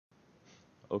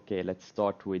Okay, let's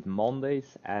start with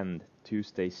Mondays and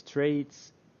Tuesdays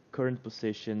trades, current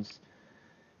positions,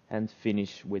 and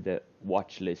finish with the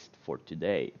watch list for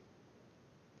today.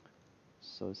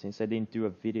 So since I didn't do a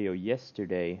video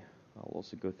yesterday, I'll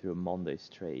also go through Monday's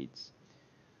trades.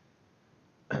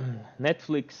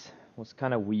 Netflix was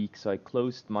kind of weak, so I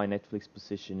closed my Netflix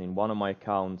position in one of my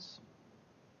accounts.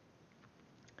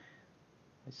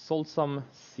 I sold some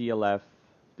CLF.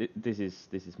 This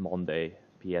is Monday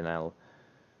PNL.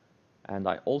 And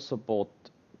I also bought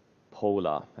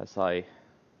Pola, as I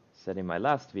said in my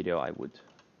last video I would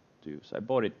do. So I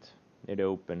bought it near the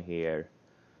open here,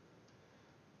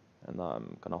 and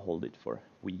I'm gonna hold it for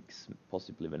weeks,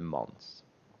 possibly even months.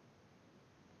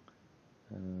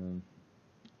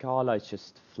 Kala is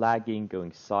just flagging,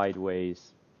 going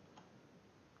sideways.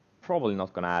 Probably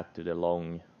not gonna add to the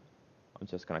long. I'm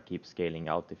just gonna keep scaling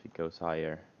out if it goes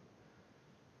higher.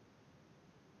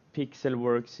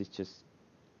 Pixelworks is just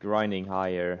grinding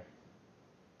higher.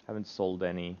 Haven't sold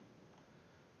any.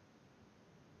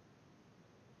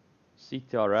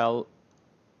 CTRL.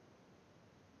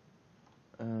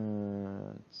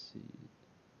 Let's see.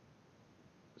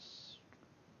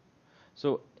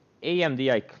 So AMD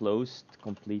I closed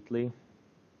completely.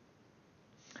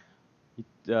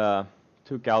 It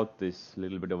took out this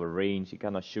little bit of a range. It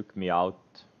kind of shook me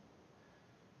out.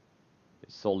 I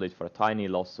sold it for a tiny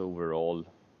loss overall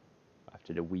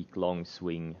after the week-long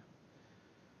swing.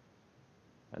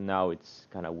 And now it's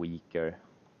kind of weaker.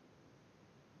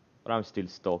 But I'm still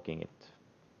stalking it.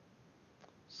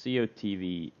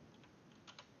 COTV.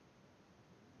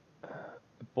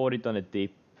 Bought it on a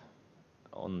dip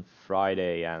on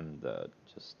Friday and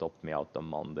just stopped me out on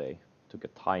Monday. Took a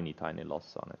tiny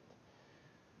loss on it.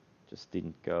 Just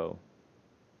didn't go.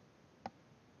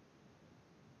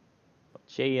 But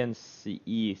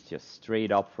JNCE is just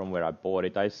straight up from where I bought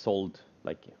it. I sold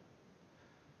like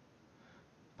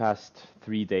past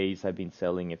 3 days. I've been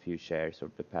selling a few shares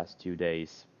over the past 2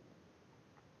 days.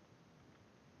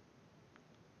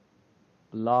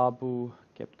 Labu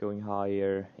kept going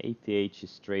higher. ATH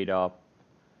is straight up.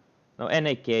 Now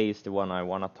NAK is the one I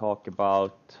want to talk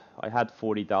about. I had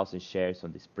 40,000 shares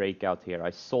on this breakout here. I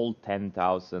sold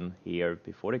 10,000 here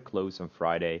before the close on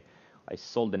Friday. I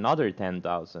sold another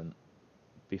 10,000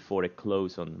 before the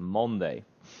close on Monday.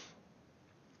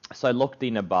 So I locked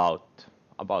in about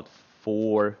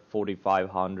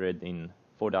 4,500 in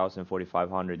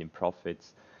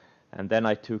profits, and then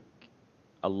I took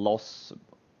a loss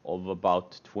of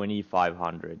about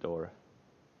 2,500 or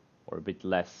a bit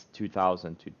less,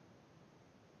 2,000 to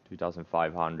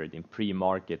 2,500 in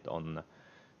pre-market on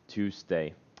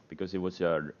Tuesday, because it was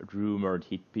a rumored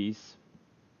hit piece,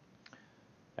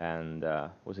 and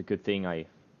it was a good thing I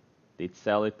did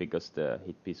sell it because the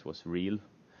hit piece was real.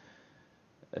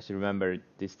 As you remember,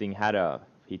 this thing had a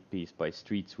hit piece by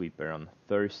Street Sweeper on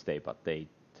Thursday, but they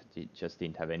just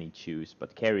didn't have any juice.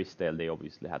 But Carysdale, they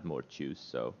obviously had more juice,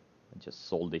 so I just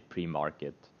sold it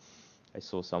pre-market. I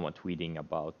saw someone tweeting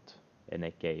about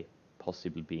NAK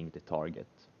possibly being the target.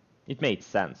 It made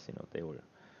sense, you know, they were,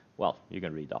 well, you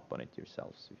can read up on it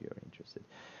yourselves if you're interested.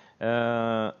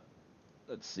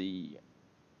 Let's see.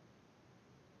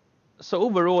 So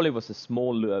overall it was a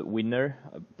small winner,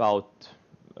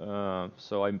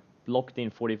 so I locked in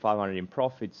 4,500 in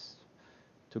profits,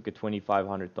 took a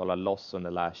 $2,500 loss on the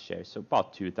last share, so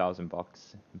about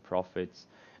 $2,000 in profits.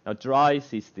 Now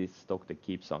Dries is this stock that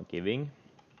keeps on giving.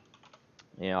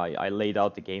 Yeah, I laid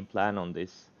out the game plan on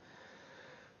this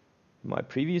in my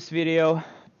previous video.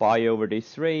 Buy over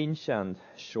this range and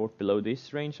short below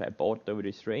this range. I bought over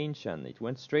this range and it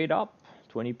went straight up,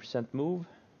 20% move.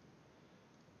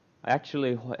 I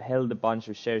actually held a bunch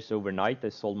of shares overnight. I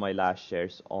sold my last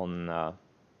shares on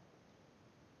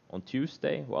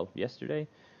Tuesday, well, yesterday.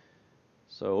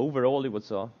 So overall it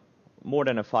was more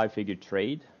than a 5-figure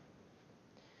trade.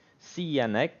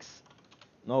 CNX,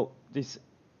 no,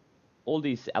 all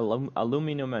these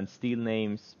aluminum and steel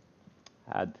names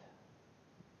had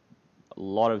a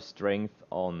lot of strength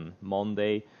on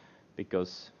Monday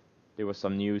because there was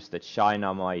some news that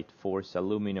China might force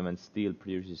aluminum and steel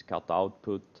producers cut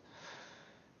output.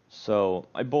 So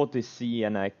I bought this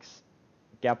CNX,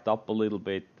 gapped up a little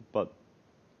bit, but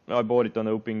I bought it on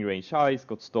opening range highs,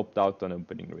 got stopped out on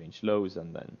opening range lows,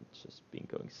 and then it's just been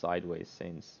going sideways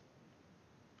since.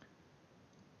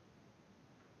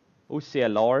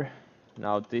 OCLR,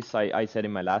 now this I said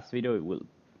in my last video it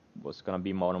was gonna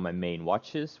be one of my main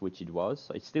watches, which it was.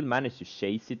 I still managed to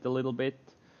chase it a little bit.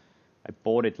 I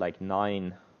bought it like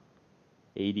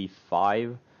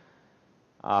 985.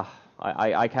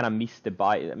 I kind of missed the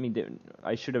buy. I mean,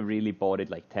 I should have really bought it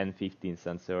like 10-15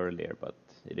 cents earlier, but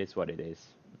it is what it is.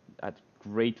 had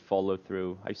great follow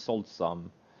through. I sold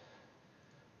some.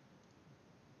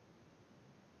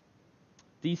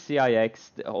 DCIX,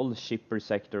 the whole shipper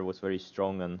sector was very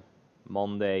strong on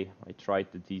Monday. I tried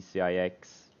the DCIX,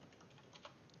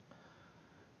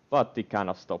 but it kind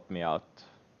of stopped me out.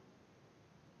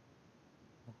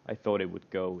 I thought it would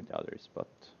go with others, but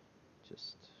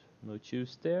just no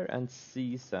juice there. And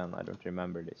CSUN, I don't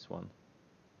remember this one.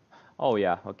 Oh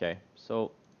yeah, okay.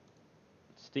 So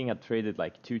this thing had traded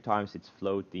like 2 times its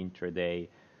float intraday.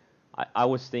 I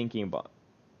was thinking about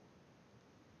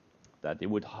that it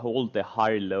would hold the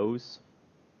higher lows.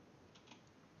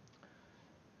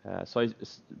 So I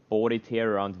bought it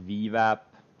here around VWAP.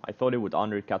 I thought it would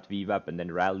undercut VWAP and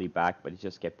then rally back, but it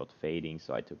just kept on fading,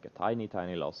 so I took a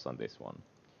tiny loss on this one.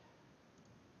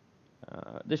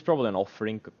 There's probably an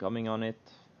offering coming on it.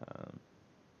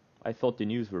 I thought the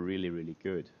news were really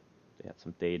good. They had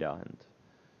some data and...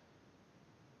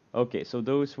 Okay, so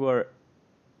those were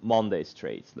Monday's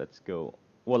trades. Let's go.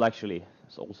 Well, actually,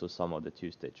 it's also some of the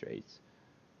Tuesday trades.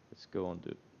 Let's go on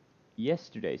to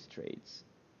yesterday's trades.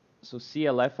 So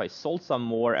CLF, I sold some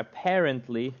more.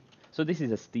 Apparently, so this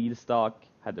is a steel stock.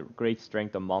 Had a great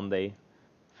strength on Monday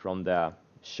from the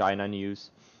China news.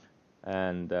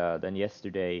 And then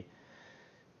yesterday,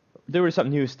 there was some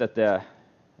news that the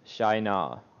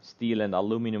China steel and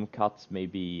aluminum cuts may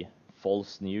be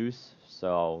false news.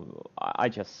 So I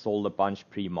just sold a bunch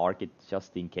pre-market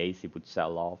just in case it would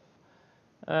sell off.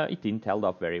 It didn't held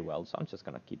up very well, so I'm just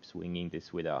gonna keep swinging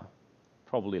this with a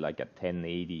probably like a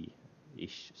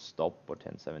 1080-ish stop or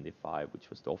 1075,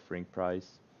 which was the offering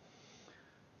price.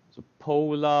 So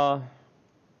Pola,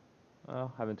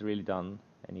 haven't really done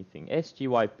anything.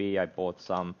 SGYP, I bought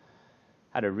some.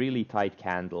 Had a really tight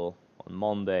candle on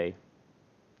Monday.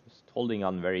 Just holding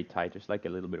on very tight. There's like a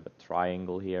little bit of a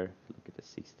triangle here. Look at the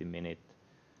 60-minute.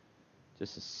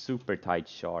 Just a super tight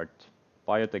chart.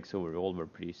 Biotechs overall were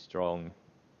pretty strong.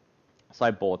 So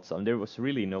I bought some. There was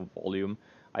really no volume.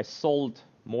 I sold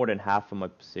more than half of my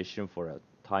position for a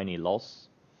tiny loss.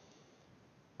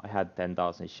 I had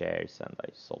 10,000 shares and I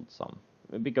sold some.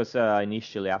 Because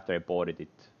initially after I bought it, it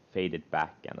faded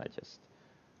back and I just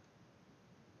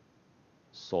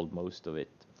sold most of it.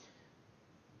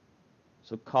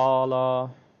 So Kala,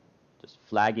 just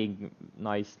flagging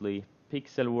nicely.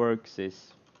 Pixelworks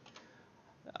is,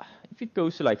 if it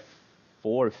goes to like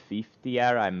 450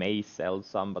 area, I may sell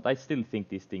some, but I still think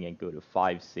this thing can go to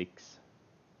 5-6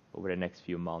 over the next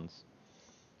few months.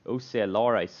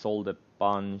 OCLR, I sold a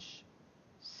bunch.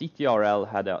 CTRL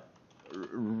had a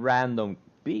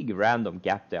big random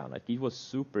gap down. Like it was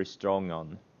super strong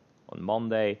on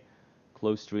Monday,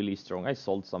 closed really strong. I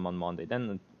sold some on Monday.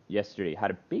 Then yesterday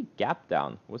had a big gap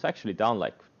down. It was actually down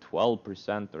like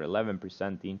 12% or 11%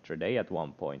 intraday at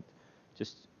one point.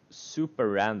 Just super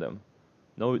random.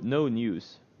 No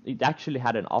news. It actually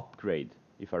had an upgrade,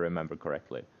 if I remember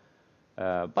correctly.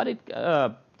 But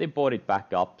they bought it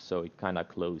back up, so it kind of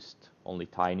closed only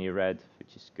tiny red,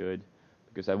 which is good.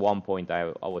 Because at one point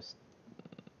I was,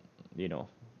 you know,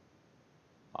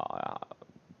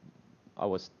 I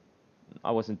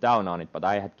wasn't down on it, but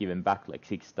I had given back like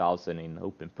 6,000 in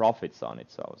open profits on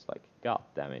it, so I was like, God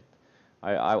damn it.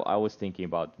 I was thinking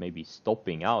about maybe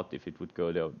stopping out if it would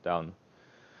go down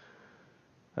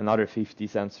another 50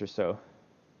 cents or so.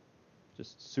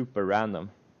 Just super random.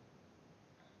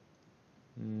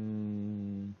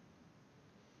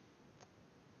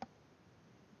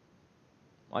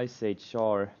 Ice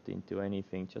HR didn't do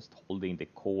anything, just holding the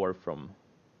core from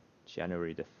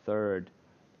January the 3rd.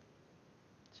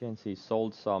 GNC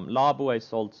sold some. Labu, I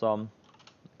sold some.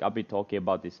 I've been talking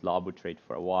about this Labu trade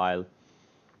for a while.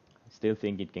 I still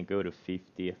think it can go to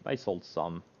 50. I sold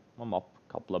some. I'm up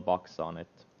a couple of bucks on it.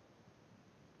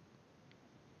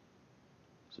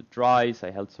 So Dries,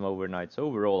 I held some overnights.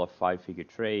 Overall, a 5-figure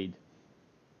trade.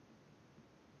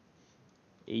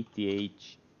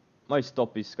 ATH. My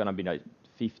stop is gonna be like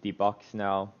 50 bucks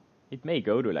now. It may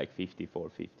go to like 54,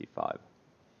 55.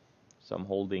 So I'm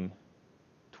holding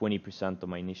 20% of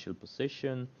my initial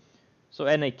position. So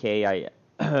NAK,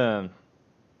 I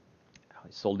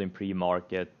sold in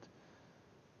pre-market.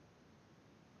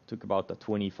 Took about a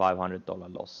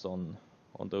 $2,500 loss on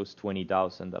those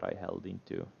 20,000 that I held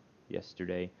into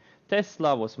yesterday.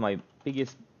 Tesla was my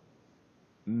biggest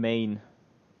main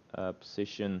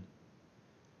position.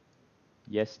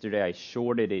 Yesterday I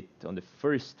shorted it on the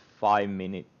first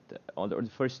 5-minute, on the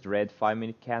first red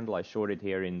 5-minute candle. I shorted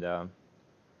here in the,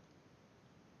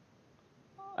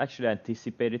 actually I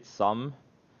anticipated some.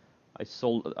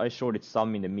 I shorted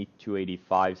some in the mid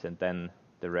 285s and then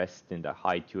the rest in the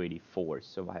high 284s.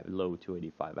 So I have low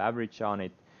 285 average on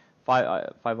it.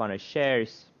 500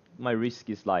 shares. my risk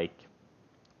is like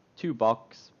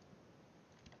 $2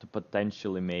 to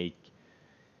potentially make,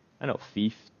 I don't know,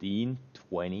 15,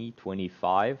 20,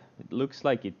 25. It looks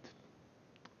like it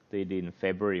did in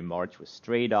February, March, was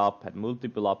straight up, had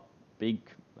multiple up, big,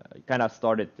 kind of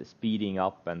started speeding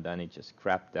up, and then it just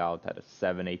crapped out, had a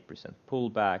 7-8%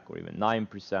 pullback, or even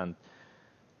 9%.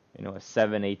 You know, a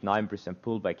 7-8-9%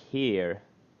 pullback here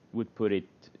would put it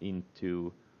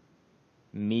into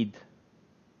mid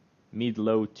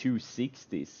low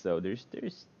 260s. So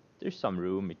there's some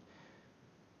room.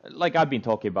 Like I've been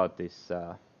talking about this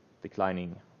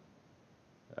declining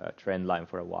trend line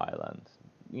for a while, and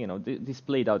you know, this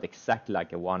played out exactly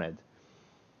like I wanted.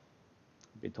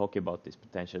 We've been talking about this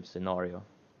potential scenario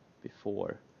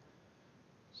before.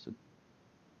 So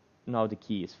now the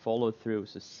key is follow through.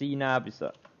 So CNAB is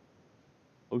a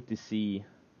OTC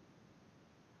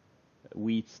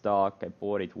wheat stock. I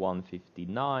bought it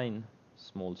 159,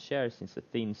 small shares since a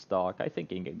thin stock. I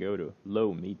think it can go to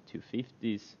low mid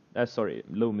 250s.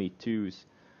 Low mid 2s.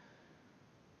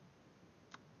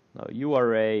 Now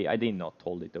URA, I did not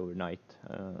hold it overnight.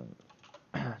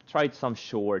 Tried some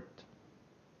short.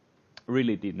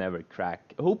 Really did never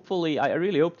crack. Hopefully, I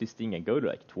really hope this thing can go to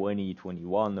like 20,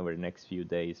 21 over the next few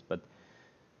days. But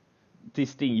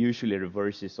this thing usually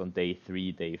reverses on day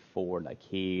 3, day 4, like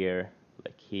here,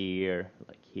 like here,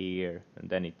 like here, and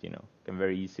then it, you know, can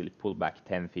very easily pull back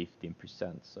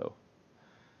 10-15%. So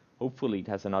hopefully it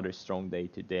has another strong day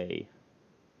today.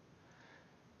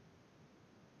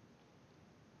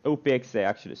 OPX they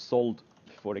actually sold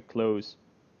before the close.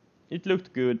 It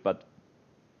looked good, but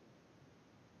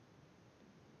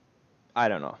I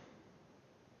don't know.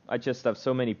 I just have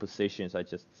so many positions, I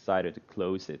just decided to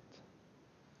close it.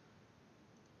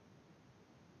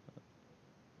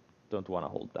 Don't want to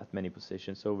hold that many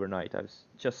positions overnight. I have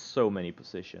just so many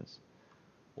positions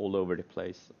all over the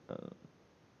place.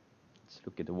 Let's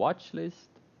look at the watch list.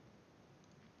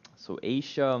 So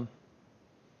Asia,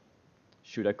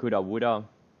 shoulda, coulda, woulda.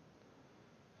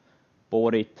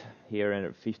 Bought it here in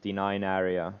the 59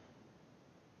 area.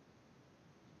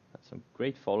 Had some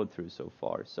great follow through so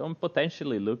far. So I'm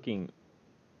potentially looking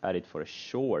at it for a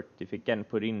short. If it can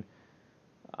put in,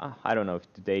 I don't know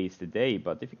if today is the day,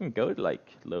 but if you can go to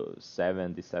like low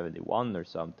 70, 71 or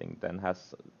something, then have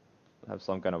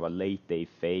some kind of a late day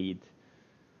fade.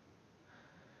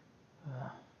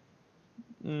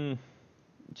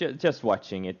 Just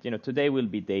watching it. You know, today will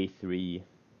be day 3,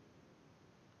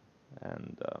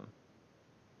 and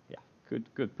yeah,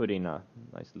 could put in a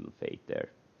nice little fade there,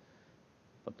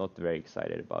 but not very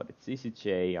excited about it.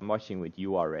 CCJ, I'm watching with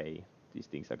URA. These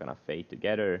things are gonna fade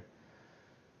together.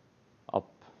 Up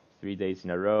 3 days in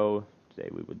a row. Today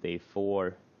we were day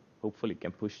 4. Hopefully it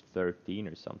can push 13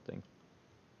 or something.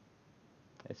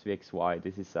 SVXY,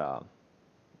 this is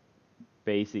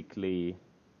basically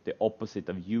the opposite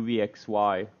of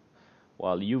UVXY.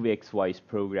 While UVXY is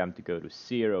programmed to go to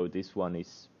 0, this one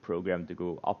is programmed to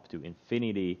go up to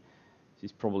infinity.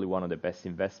 This is probably one of the best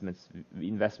investment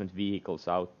vehicles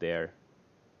out there.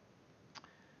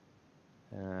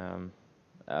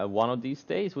 One of these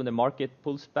days when the market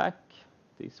pulls back,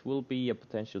 this will be a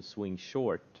potential swing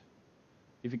short.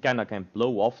 If it can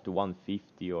blow off to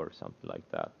 150 or something like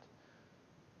that.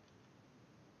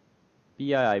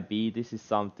 BIIB, this is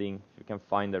something, if you can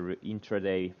find an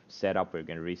intraday setup where you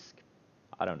can risk,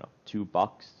 I don't know,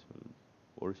 $2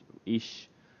 or ish.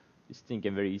 This thing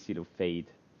can very easily fade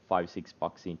 $5-6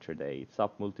 intraday. It's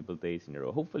up multiple days in a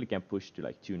row. Hopefully it can push to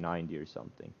like 290 or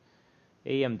something.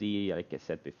 AMD, like I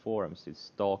said before, I'm still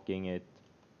stalking it.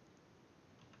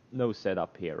 No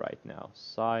setup here right now.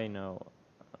 Sino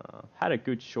had a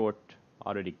good short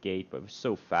out of the gate, but it was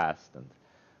so fast and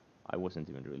I wasn't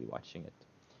even really watching it.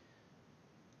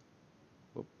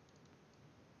 Whoop.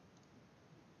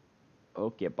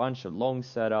 Okay, a bunch of long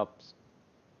setups.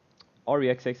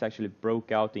 REXX actually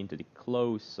broke out into the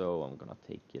close, so I'm gonna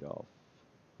take it off.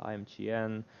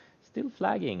 IMGN still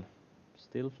flagging.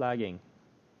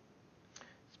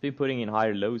 It's been putting in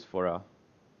higher lows for a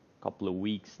couple of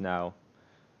weeks now.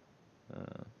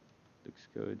 Looks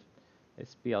good.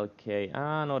 SPLK,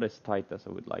 not as tight as I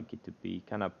would like it to be.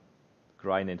 Kind of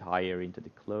grinded higher into the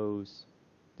close.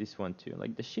 This one too.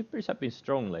 Like the shippers have been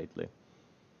strong lately.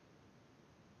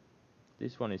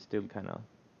 This one is still kind of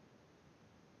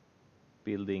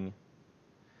building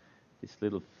this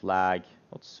little flag.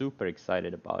 Not super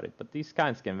excited about it, but these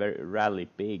kinds can rally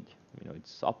big. You know,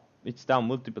 it's up, it's down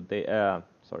multiple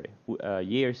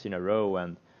years in a row,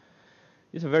 and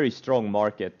it's a very strong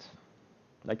market.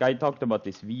 Like I talked about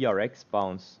this VRX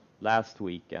bounce last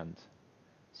week, and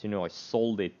so, you know, I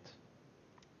sold it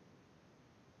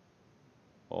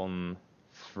on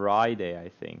Friday, I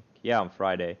think. Yeah, on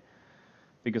Friday.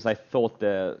 Because I thought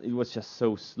it was just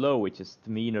so slow. It just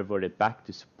mean reverted back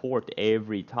to support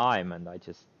every time, and I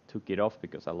just took it off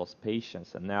because I lost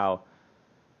patience. And now,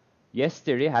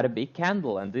 yesterday had a big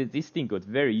candle, and this thing got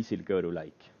very easy to go to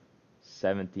like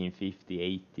 1750,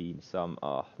 18. So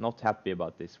I'm not happy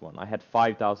about this one. I had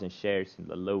 5,000 shares in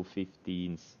the low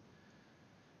 15s,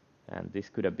 and this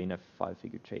could have been a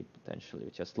 5-figure trade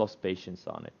potentially. Just lost patience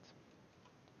on it.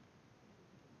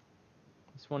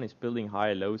 This one is building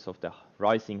higher lows of the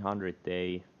rising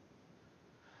 100-day.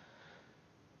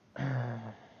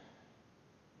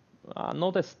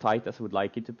 Not as tight as I would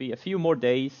like it to be. A few more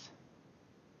days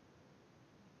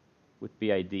would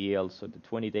be ideal, so the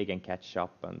 20-day can catch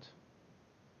up and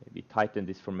maybe tighten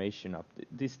this formation up.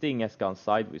 This thing has gone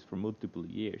sideways for multiple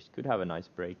years. Could have a nice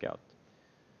breakout.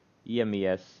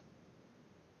 EMES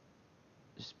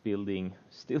still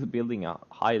building a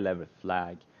high-level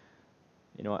flag.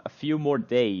 You know, a few more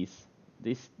days.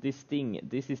 This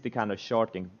is the kind of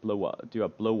short can do a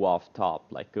blow-off top,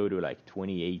 like go to like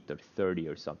 28 or 30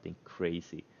 or something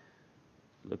crazy.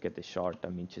 Look at the chart. I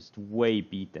mean, just way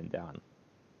beaten down.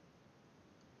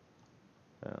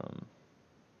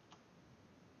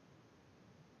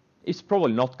 It's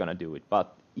probably not gonna do it,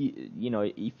 but you know,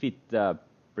 if it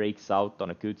breaks out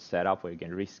on a good setup where you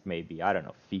can risk maybe, I don't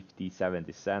know, 50,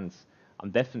 70 cents,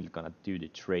 I'm definitely gonna do the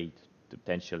trade to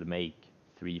potentially make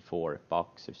 $3-4 or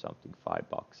something, $5,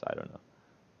 I don't know,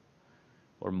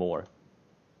 or more.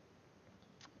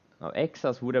 Now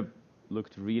Exas would have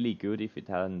looked really good if it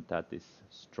hadn't had this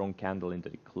strong candle into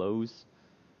the close.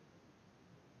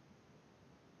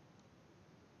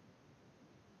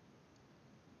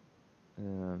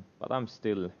 But I'm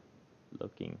still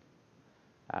looking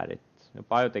at it. You know,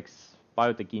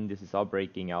 biotech indices are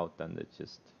breaking out, and it's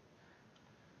just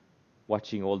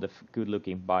watching all the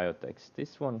good-looking biotechs.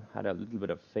 This one had a little bit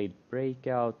of failed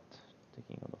breakout,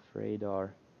 taking out of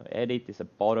radar. Edit is a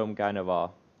bottom kind of a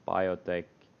biotech,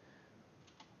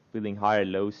 building higher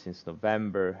lows since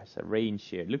November. Has a range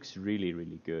here. Looks really,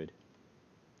 really good.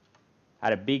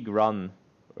 Had a big run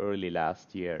early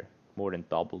last year. More than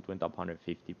doubled, went up 150%.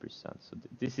 So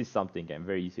this is something I'm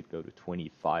very easy to go to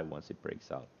 25 once it breaks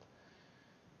out.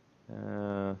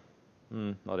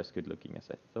 Not as good looking as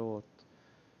I thought.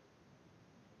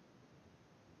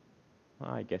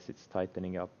 I guess it's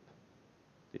tightening up.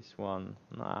 This one,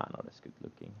 not as good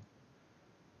looking.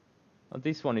 Well,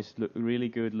 this one is really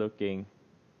good looking.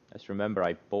 Just remember,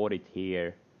 I bought it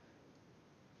here,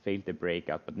 failed the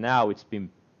breakout, but now it's been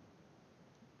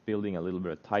building a little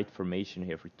bit of tight formation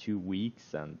here for 2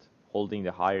 weeks and holding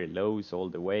the higher lows all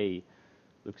the way.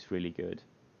 Looks really good.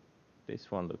 This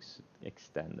one looks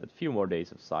extended. A few more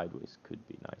days of sideways could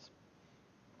be nice.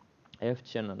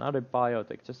 FGen, another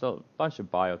biotech, just a bunch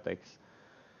of biotechs.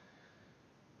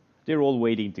 They're all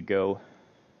waiting to go.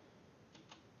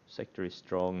 Sector is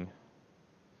strong.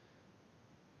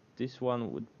 This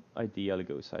one would ideally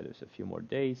go sideways a few more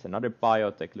days. Another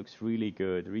biotech looks really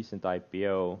good. Recent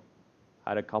IPO.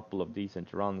 Had a couple of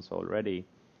decent runs already.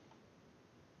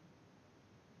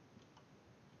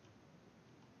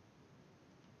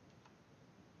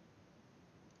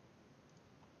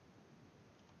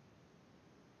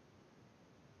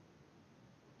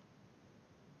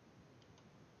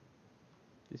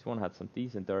 This one had some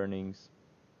decent earnings.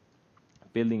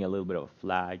 Building a little bit of a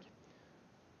flag.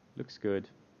 Looks good.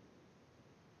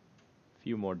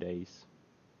 Few more days.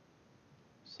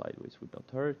 Sideways would not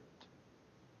hurt.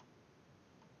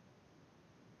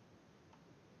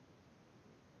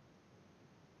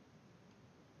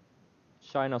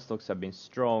 China stocks have been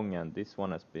strong, and this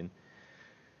one has been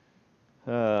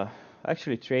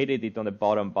actually traded it on the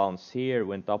bottom bounce here,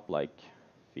 went up like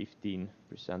 15%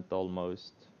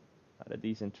 almost. Had a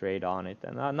decent trade on it,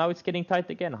 and now it's getting tight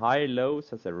again. Higher lows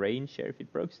has a range here. If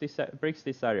it breaks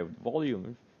this area with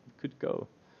volume, it could go.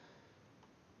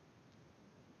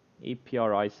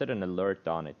 APRI set an alert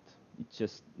on it. It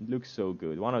just looks so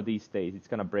good. One of these days, it's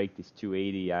gonna break this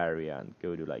 280 area and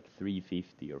go to like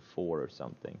 350 or 4 or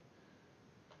something.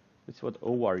 It's what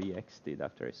OREX did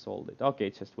after I sold it. Okay,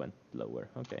 it just went lower.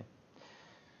 Okay.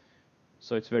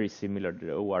 So it's very similar to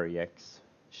the OREX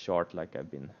short, like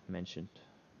I've been mentioned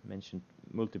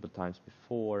multiple times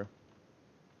before.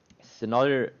 It's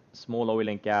another small oil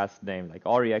and gas name, like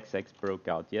REXX broke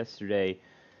out yesterday.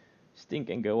 This thing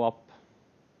can go up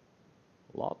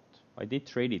a lot. I did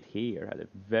trade it here, had a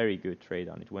very good trade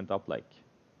on it. Went up like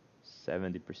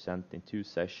 70% in 2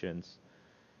 sessions.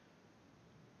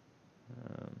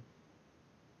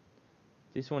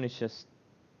 This one is just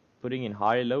putting in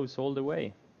higher lows all the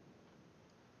way.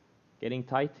 Getting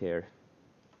tight here.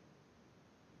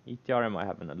 ETRM, I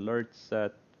have an alert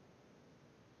set.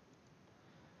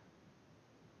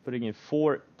 Putting in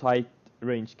 4 tight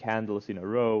range candles in a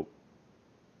row.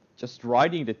 Just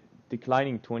riding the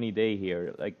declining 20-day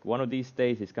here. Like one of these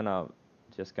days it's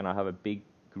just gonna have a big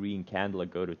green candle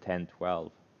and go to 10,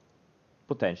 12.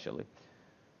 Potentially.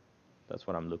 That's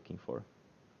what I'm looking for.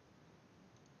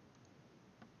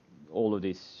 All of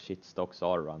these shit stocks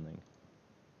are running.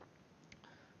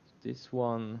 This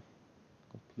one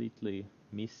completely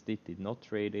missed it, did not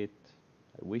trade it.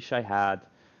 I wish I had.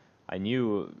 I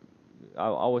knew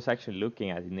I was actually looking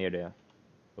at it near the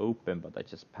open, but I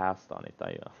just passed on it.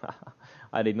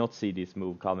 I did not see this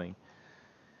move coming.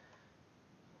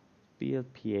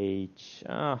 BLPH.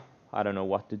 I don't know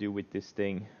what to do with this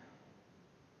thing.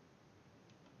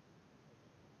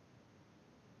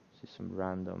 This is some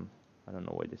random. I don't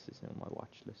know why this is on my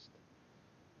watch list.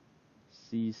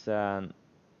 CSAN.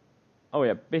 Oh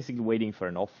yeah, basically waiting for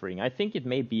an offering. I think it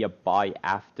may be a buy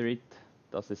after it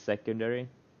does the secondary.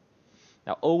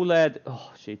 Now OLED,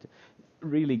 oh shit,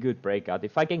 really good breakout.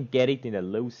 If I can get it in the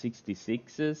low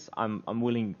 66s, I'm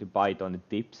willing to buy it on the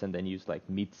dips and then use like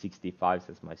mid 65s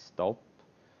as my stop.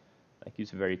 Like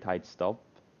use a very tight stop.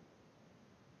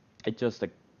 It's just a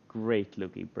great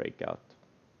looking breakout.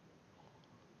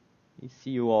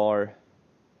 ECUR,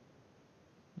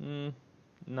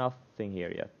 nothing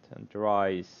here yet. And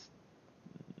Dries,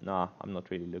 nah, I'm not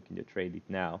really looking to trade it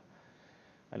now.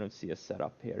 I don't see a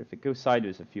setup here. If it goes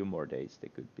sideways a few more days,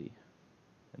 there could be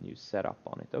a new setup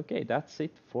on it. Okay, that's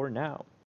it for now.